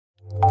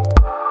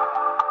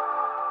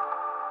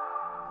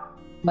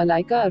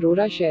Malaika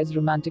Arora shares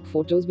romantic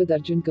photos with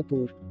Arjun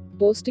Kapoor.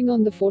 Posting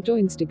on the photo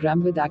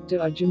Instagram with actor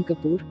Arjun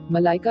Kapoor,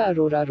 Malaika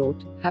Arora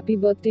wrote, "Happy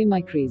birthday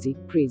my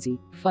crazy,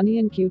 funny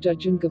and cute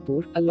Arjun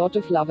Kapoor, a lot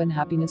of love and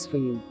happiness for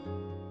you."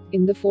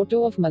 In the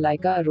photo of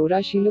Malaika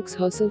Arora, she looks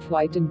herself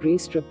white and grey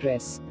strip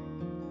dress.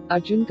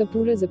 Arjun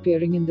Kapoor is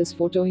appearing in this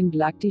photo in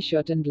black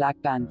t-shirt and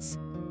black pants.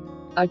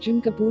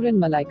 Arjun Kapoor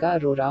and Malaika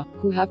Arora,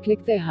 who have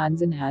clicked their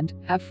hands in hand,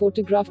 have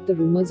photographed the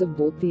rumors of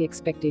both the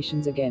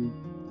expectations again.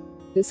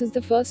 This is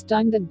the first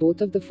time that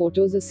both of the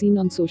photos are seen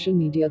on social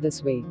media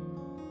this way.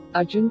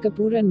 Arjun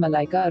Kapoor and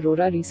Malaika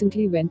Arora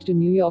recently went to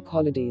New York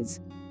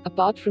holidays.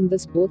 Apart from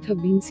this, both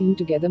have been seen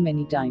together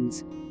many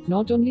times.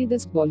 Not only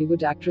this,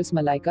 Bollywood actress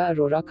Malaika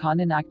Arora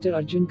Khan and actor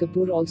Arjun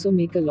Kapoor also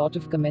make a lot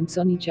of comments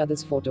on each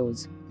other's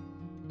photos.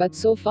 But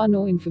so far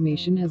no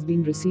information has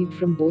been received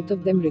from both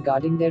of them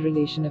regarding their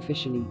relation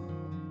officially.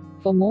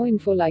 For more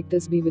info like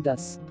this, be with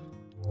us.